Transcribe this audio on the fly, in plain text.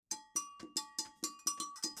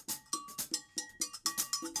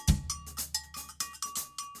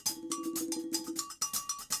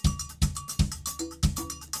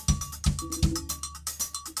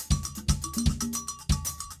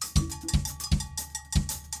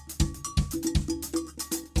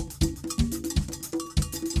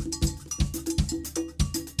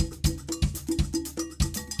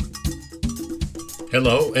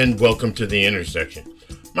Hello and welcome to The Intersection.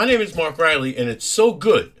 My name is Mark Riley and it's so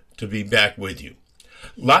good to be back with you.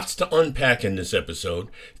 Lots to unpack in this episode.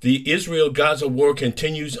 The Israel-Gaza war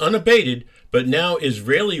continues unabated, but now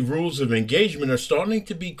Israeli rules of engagement are starting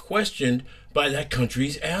to be questioned by that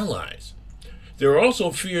country's allies. There are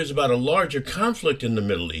also fears about a larger conflict in the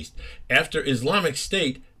Middle East after Islamic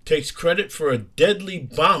State takes credit for a deadly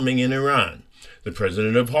bombing in Iran. The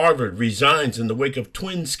president of Harvard resigns in the wake of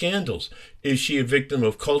twin scandals. Is she a victim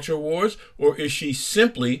of culture wars, or is she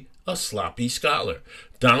simply a sloppy scholar?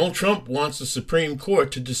 Donald Trump wants the Supreme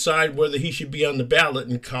Court to decide whether he should be on the ballot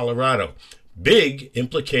in Colorado. Big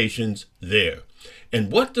implications there.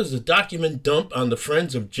 And what does the document dump on the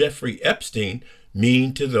friends of Jeffrey Epstein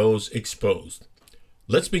mean to those exposed?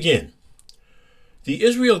 Let's begin. The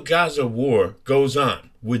Israel-Gaza war goes on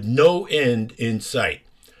with no end in sight.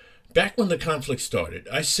 Back when the conflict started,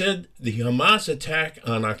 I said the Hamas attack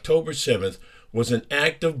on October 7th was an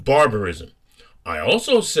act of barbarism. I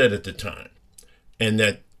also said at the time, and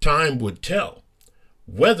that time would tell,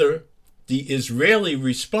 whether the Israeli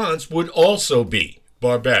response would also be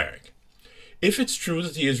barbaric. If it's true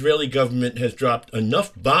that the Israeli government has dropped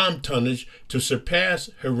enough bomb tonnage to surpass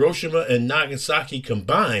Hiroshima and Nagasaki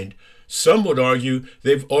combined, some would argue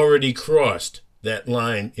they've already crossed that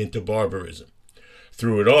line into barbarism.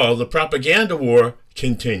 Through it all, the propaganda war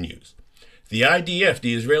continues. The IDF,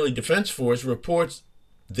 the Israeli Defense Force, reports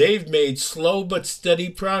they've made slow but steady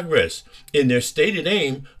progress in their stated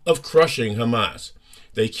aim of crushing Hamas.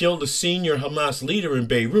 They killed a senior Hamas leader in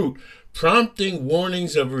Beirut, prompting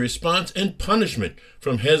warnings of a response and punishment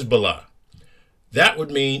from Hezbollah. That would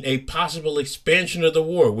mean a possible expansion of the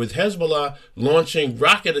war, with Hezbollah launching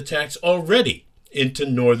rocket attacks already into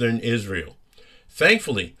northern Israel.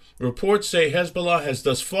 Thankfully, reports say Hezbollah has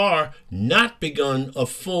thus far not begun a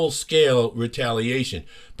full-scale retaliation,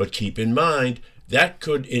 but keep in mind that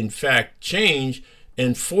could in fact change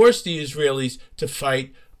and force the Israelis to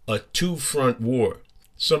fight a two-front war,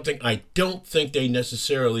 something I don't think they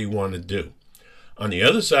necessarily want to do. On the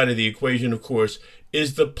other side of the equation, of course,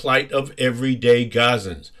 is the plight of everyday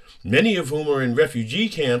Gazans, many of whom are in refugee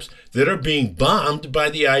camps that are being bombed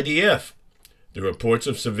by the IDF. The reports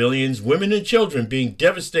of civilians, women and children being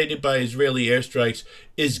devastated by Israeli airstrikes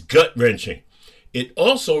is gut-wrenching. It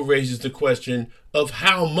also raises the question of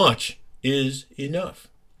how much is enough.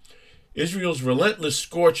 Israel's relentless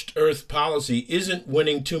scorched earth policy isn't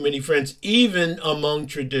winning too many friends, even among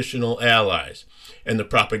traditional allies. And the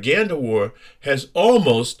propaganda war has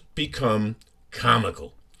almost become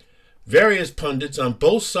comical. Various pundits on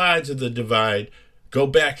both sides of the divide go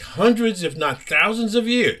back hundreds, if not thousands of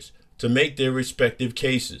years to make their respective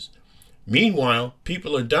cases. Meanwhile,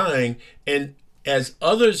 people are dying, and as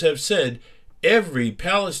others have said, every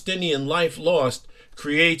Palestinian life lost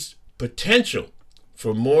creates potential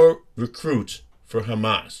for more recruits for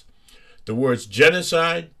Hamas. The words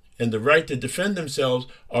genocide and the right to defend themselves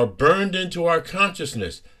are burned into our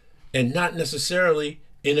consciousness, and not necessarily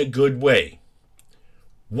in a good way.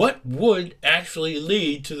 What would actually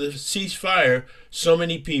lead to the ceasefire so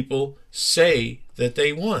many people say that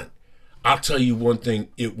they want? I'll tell you one thing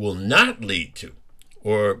it will not lead to,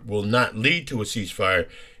 or will not lead to a ceasefire,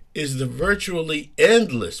 is the virtually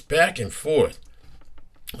endless back and forth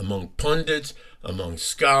among pundits, among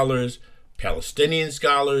scholars, Palestinian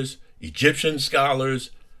scholars, Egyptian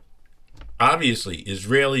scholars, obviously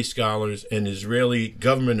Israeli scholars and Israeli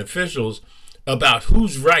government officials about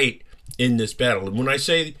who's right in this battle. And when I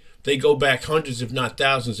say they go back hundreds, if not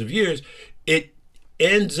thousands of years, it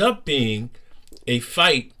ends up being a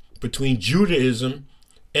fight between Judaism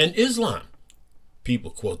and Islam.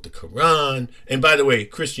 People quote the Quran, and by the way,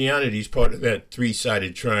 Christianity is part of that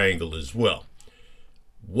three-sided triangle as well.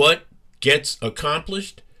 What gets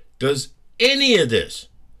accomplished? Does any of this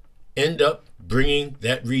end up bringing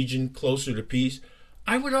that region closer to peace?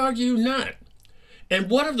 I would argue not.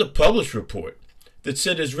 And what of the published report that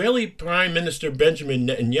said Israeli Prime Minister Benjamin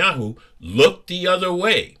Netanyahu looked the other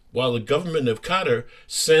way while the government of Qatar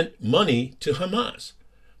sent money to Hamas?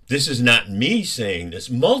 This is not me saying this.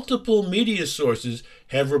 Multiple media sources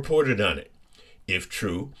have reported on it. If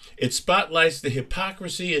true, it spotlights the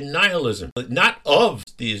hypocrisy and nihilism, not of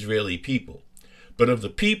the Israeli people, but of the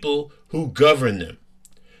people who govern them.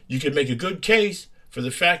 You can make a good case for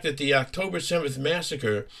the fact that the October 7th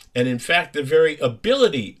massacre, and in fact the very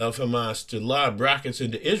ability of Hamas to lob rockets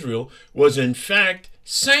into Israel, was in fact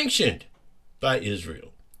sanctioned by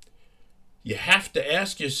Israel. You have to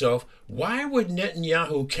ask yourself, why would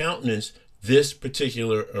Netanyahu countenance this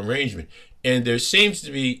particular arrangement? And there seems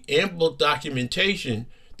to be ample documentation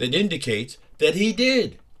that indicates that he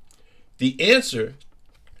did. The answer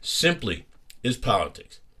simply is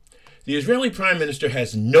politics. The Israeli Prime Minister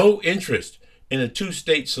has no interest in a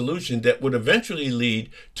two-state solution that would eventually lead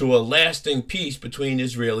to a lasting peace between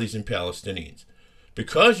Israelis and Palestinians.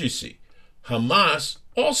 Because, you see, Hamas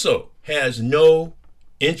also has no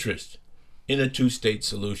interest in a two-state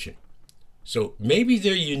solution. So maybe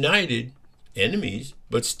they're united, enemies,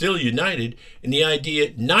 but still united in the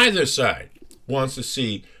idea neither side wants to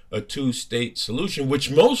see a two-state solution, which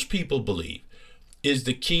most people believe is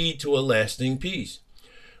the key to a lasting peace.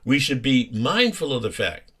 We should be mindful of the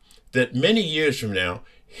fact that many years from now,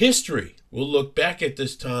 history will look back at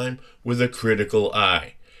this time with a critical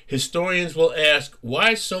eye. Historians will ask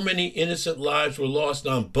why so many innocent lives were lost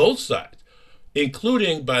on both sides,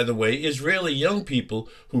 including, by the way, Israeli young people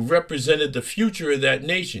who represented the future of that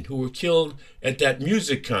nation, who were killed at that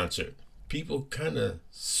music concert. People kind of,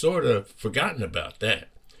 sort of forgotten about that.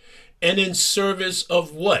 And in service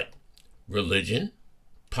of what? Religion?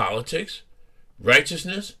 Politics?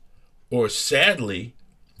 Righteousness? Or sadly,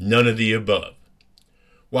 none of the above.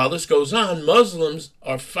 While this goes on, Muslims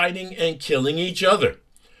are fighting and killing each other.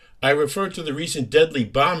 I refer to the recent deadly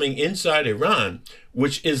bombing inside Iran,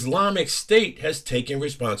 which Islamic State has taken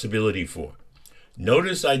responsibility for.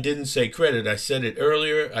 Notice I didn't say credit. I said it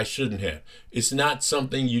earlier. I shouldn't have. It's not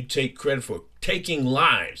something you take credit for. Taking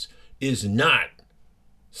lives is not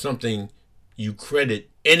something you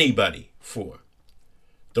credit anybody for.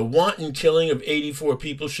 The wanton killing of 84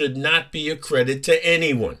 people should not be a credit to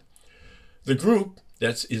anyone. The group,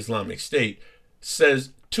 that's Islamic State,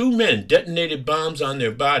 says 2 men detonated bombs on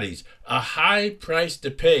their bodies, a high price to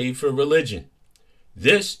pay for religion.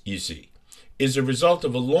 This, you see, is a result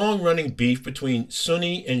of a long-running beef between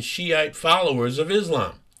Sunni and Shiite followers of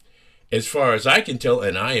Islam. As far as I can tell,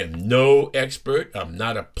 and I am no expert, I'm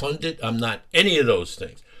not a pundit, I'm not any of those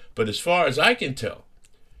things, but as far as I can tell,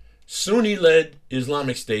 Sunni-led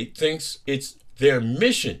Islamic State thinks it's their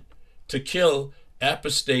mission to kill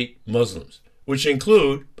apostate Muslims, which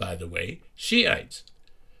include, by the way, Shiites.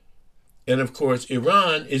 And of course,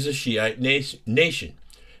 Iran is a Shiite nation,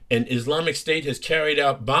 and Islamic State has carried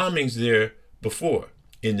out bombings there before,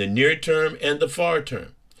 in the near term and the far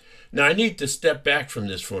term. Now, I need to step back from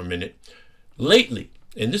this for a minute. Lately,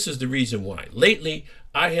 and this is the reason why, lately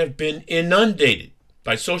I have been inundated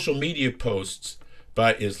by social media posts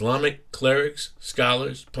by Islamic clerics,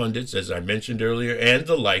 scholars, pundits, as I mentioned earlier, and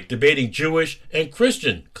the like, debating Jewish and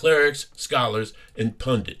Christian clerics, scholars, and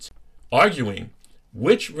pundits, arguing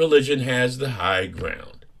which religion has the high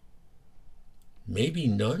ground. Maybe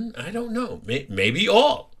none? I don't know. Maybe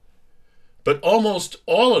all. But almost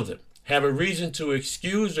all of them have a reason to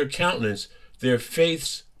excuse or countenance their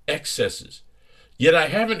faith's excesses. Yet I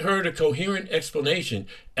haven't heard a coherent explanation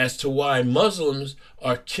as to why Muslims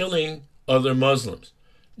are killing other Muslims.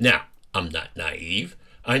 Now, I'm not naive.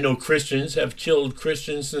 I know Christians have killed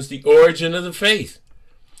Christians since the origin of the faith.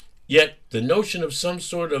 Yet the notion of some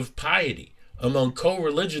sort of piety among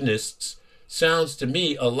co-religionists sounds to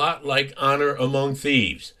me a lot like honor among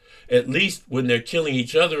thieves, at least when they're killing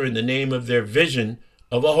each other in the name of their vision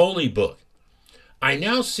of a holy book. I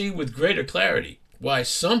now see with greater clarity why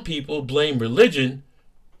some people blame religion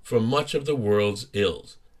for much of the world's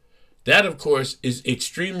ills. That, of course, is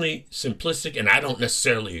extremely simplistic, and I don't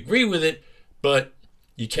necessarily agree with it, but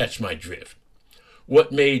you catch my drift.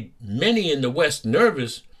 What made many in the West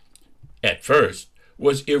nervous at first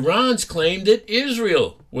was Iran's claim that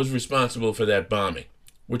Israel was responsible for that bombing,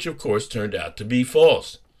 which of course turned out to be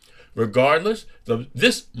false. Regardless,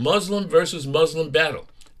 this Muslim versus Muslim battle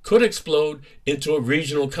could explode into a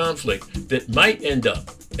regional conflict that might end up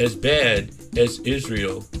as bad as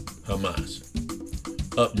Israel-Hamas.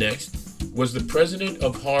 Up next, was the president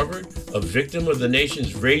of Harvard a victim of the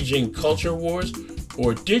nation's raging culture wars,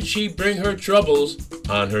 or did she bring her troubles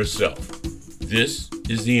on herself? This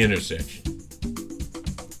is The Intersection.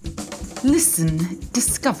 Listen,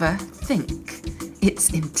 discover, think.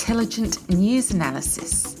 It's intelligent news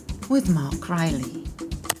analysis with Mark Riley.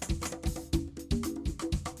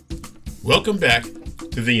 Welcome back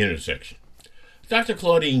to The Intersection. Dr.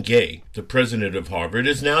 Claudine Gay, the president of Harvard,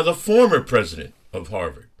 is now the former president of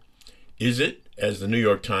Harvard. Is it, as the New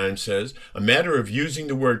York Times says, a matter of using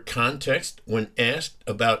the word context when asked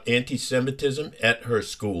about anti-Semitism at her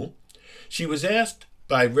school? She was asked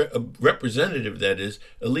by a representative, that is,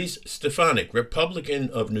 Elise Stefanik, Republican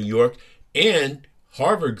of New York and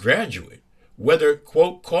Harvard graduate, whether,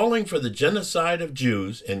 quote, calling for the genocide of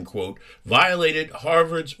Jews, end quote, violated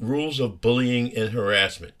Harvard's rules of bullying and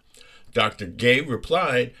harassment. Dr. Gay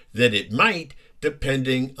replied that it might,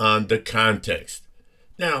 depending on the context.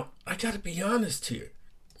 Now, I got to be honest here,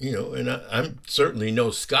 and I'm certainly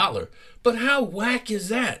no scholar, but how whack is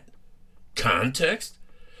that? Context?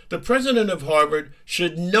 The president of Harvard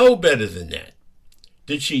should know better than that.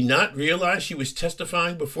 Did she not realize she was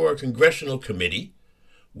testifying before a congressional committee?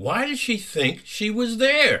 Why did she think she was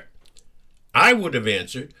there? I would have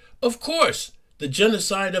answered, of course, the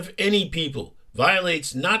genocide of any people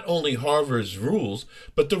violates not only Harvard's rules,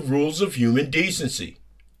 but the rules of human decency.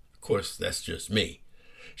 Of course, that's just me.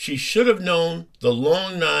 She should have known the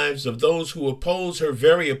long knives of those who oppose her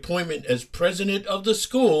very appointment as president of the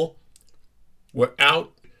school were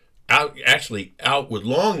out with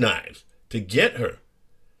long knives to get her,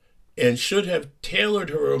 and should have tailored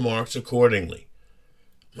her remarks accordingly.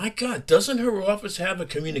 My God, doesn't her office have a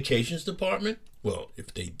communications department? Well,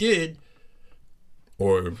 if they did,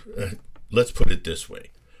 or let's put it this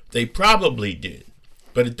way, they probably did,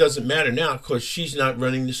 but it doesn't matter now because she's not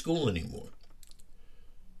running the school anymore.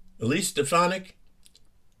 Elise Stefanik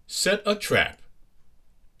set a trap,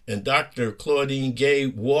 and Dr. Claudine Gay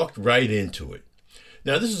walked right into it.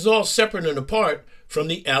 Now, this is all separate and apart from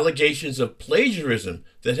the allegations of plagiarism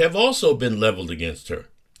that have also been leveled against her.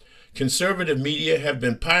 Conservative media have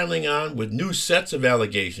been piling on with new sets of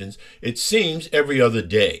allegations, it seems, every other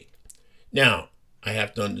day. Now, I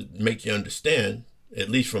have to make you understand, at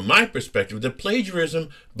least from my perspective, that plagiarism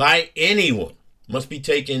by anyone must be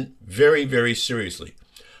taken very, very seriously.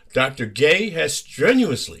 Dr. Gay has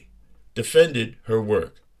strenuously defended her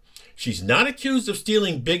work. She's not accused of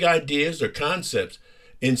stealing big ideas or concepts.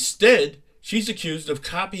 Instead, she's accused of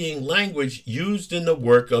copying language used in the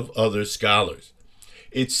work of other scholars.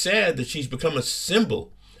 It's sad that she's become a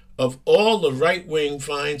symbol of all the right wing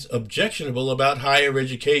finds objectionable about higher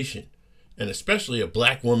education, and especially a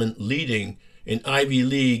black woman leading an Ivy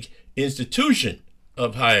League institution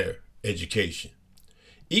of higher education.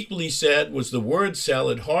 Equally sad was the word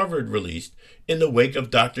salad Harvard released in the wake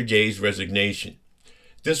of Dr. Gay's resignation.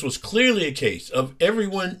 This was clearly a case of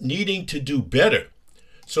everyone needing to do better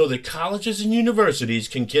so that colleges and universities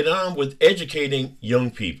can get on with educating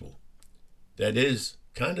young people. That is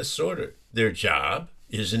kind of sort of their job,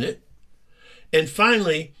 isn't it? And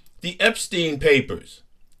finally, the Epstein papers.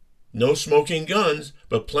 No smoking guns,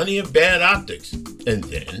 but plenty of bad optics. And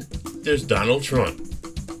then there's Donald Trump.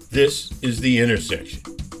 This is The Intersection.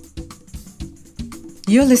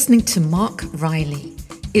 You're listening to Mark Riley.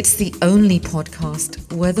 It's the only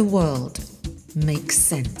podcast where the world makes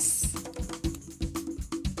sense.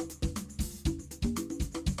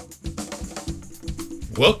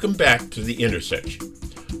 Welcome back to The Intersection.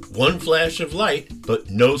 One flash of light, but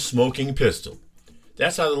no smoking pistol.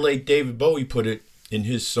 That's how the late David Bowie put it in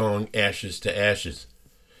his song Ashes to Ashes.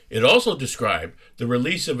 It also described the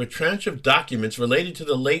release of a tranche of documents related to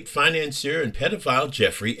the late financier and pedophile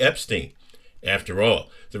Jeffrey Epstein. After all,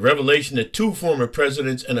 the revelation that two former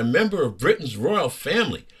presidents and a member of Britain's royal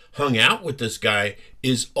family hung out with this guy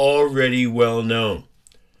is already well known.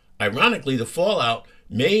 Ironically, the fallout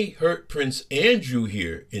may hurt Prince Andrew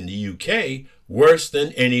here in the UK worse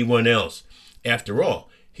than anyone else. After all,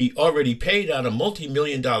 he already paid out a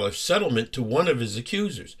multi-million-dollar settlement to one of his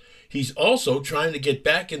accusers. He's also trying to get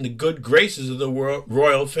back in the good graces of the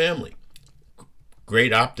royal family.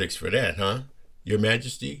 Great optics for that, huh? Your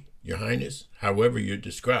Majesty, Your Highness, however you're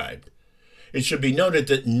described. It should be noted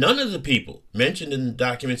that none of the people mentioned in the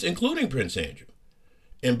documents, including Prince Andrew,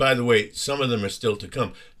 and by the way, some of them are still to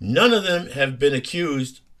come, none of them have been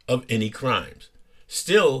accused of any crimes.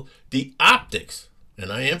 Still, the optics,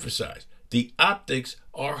 and I emphasize, the optics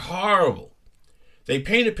are horrible. They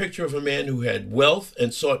paint a picture of a man who had wealth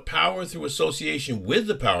and sought power through association with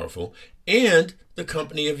the powerful and the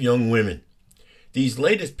company of young women. These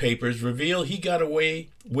latest papers reveal he got away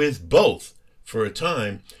with both for a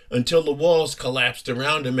time until the walls collapsed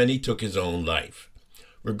around him and he took his own life.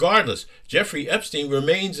 Regardless, Jeffrey Epstein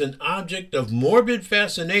remains an object of morbid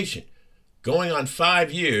fascination, going on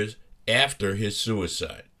 5 years after his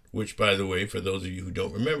suicide, which, by the way, for those of you who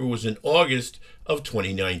don't remember, was in August of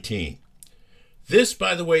 2019. This,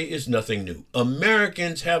 by the way, is nothing new.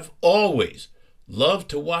 Americans have always loved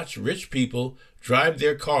to watch rich people drive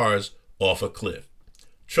their cars off a cliff.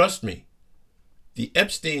 Trust me, the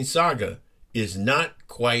Epstein saga is not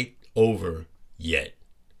quite over yet.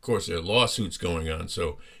 Of course, there are lawsuits going on,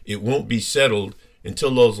 so it won't be settled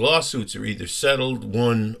until those lawsuits are either settled,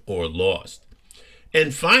 won, or lost.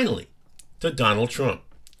 And finally, to Donald Trump.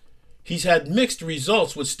 He's had mixed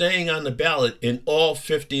results with staying on the ballot in all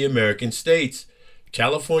 50 American states.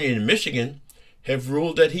 California and Michigan have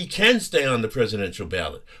ruled that he can stay on the presidential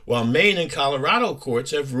ballot, while Maine and Colorado courts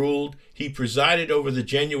have ruled he presided over the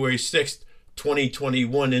January 6th,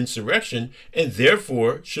 2021 insurrection and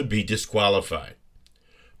therefore should be disqualified.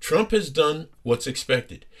 Trump has done what's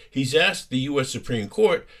expected. He's asked the U.S. Supreme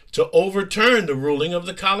Court to overturn the ruling of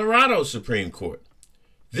the Colorado Supreme Court.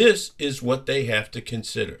 This is what they have to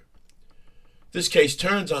consider. This case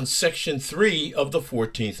turns on Section 3 of the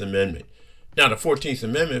 14th Amendment. Now, the 14th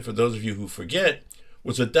Amendment, for those of you who forget,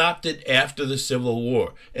 was adopted after the Civil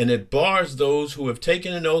War, and it bars those who have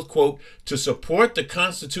taken an oath, quote, to support the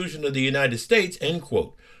Constitution of the United States, end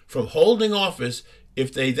quote, from holding office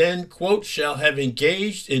if they then, quote, shall have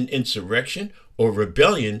engaged in insurrection or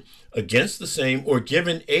rebellion against the same or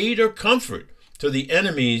given aid or comfort to the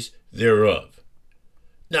enemies thereof.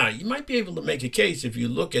 Now, you might be able to make a case if you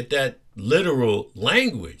look at that literal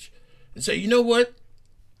language and say, you know what?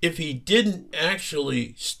 If he didn't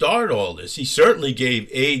actually start all this, he certainly gave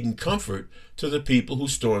aid and comfort to the people who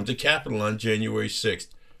stormed the Capitol on January 6th,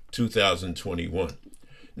 2021.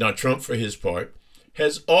 Now, Trump, for his part,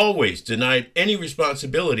 has always denied any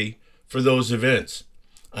responsibility for those events.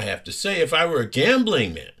 I have to say, if I were a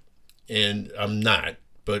gambling man, and I'm not,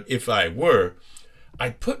 but if I were,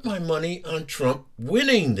 I'd put my money on Trump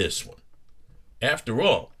winning this one. After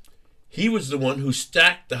all, he was the one who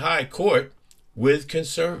stacked the high court with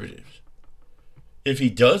conservatives. If he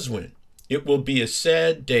does win, it will be a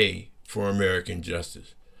sad day for American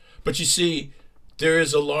justice. But you see, there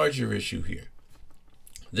is a larger issue here.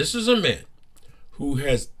 This is a man who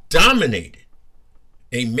has dominated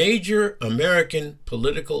a major American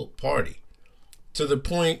political party to the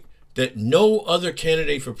point that no other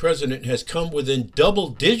candidate for president has come within double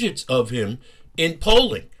digits of him in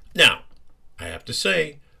polling. Now, I have to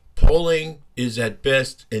say, polling is at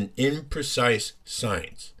best an imprecise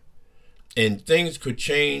science, and things could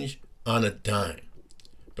change on a dime.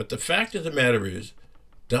 But the fact of the matter is,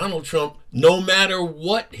 Donald Trump, no matter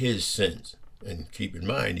what his sins, and keep in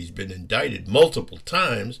mind he's been indicted multiple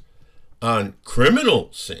times on criminal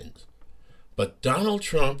sins, but Donald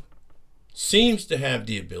Trump seems to have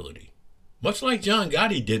the ability, much like John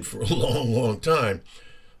Gotti did for a long, long time,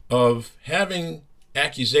 of having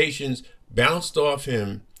accusations bounced off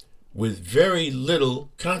him with very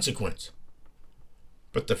little consequence.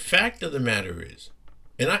 But the fact of the matter is,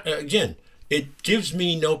 and again, it gives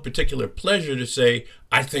me no particular pleasure to say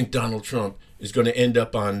I think Donald Trump is going to end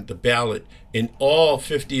up on the ballot in all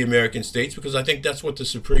 50 American states, because I think that's what the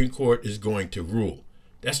Supreme Court is going to rule.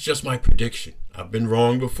 That's just my prediction. I've been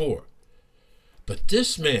wrong before. But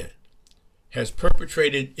this man has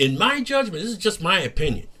perpetrated, in my judgment, this is just my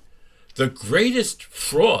opinion, the greatest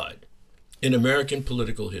fraud in American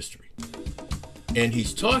political history. And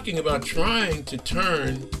he's talking about trying to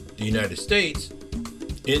turn the United States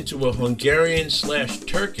into a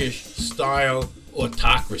Hungarian/Turkish style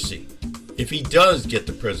autocracy if he does get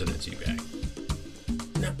the presidency back.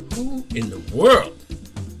 Now, who in the world,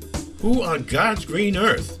 who on God's green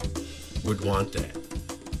earth would want that?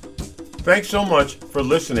 Thanks so much for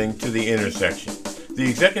listening to The Intersection. The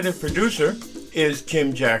executive producer is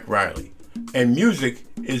Kim Jack Riley, and music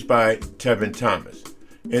is by Tevin Thomas.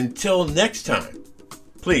 Until next time,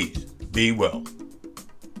 please be well.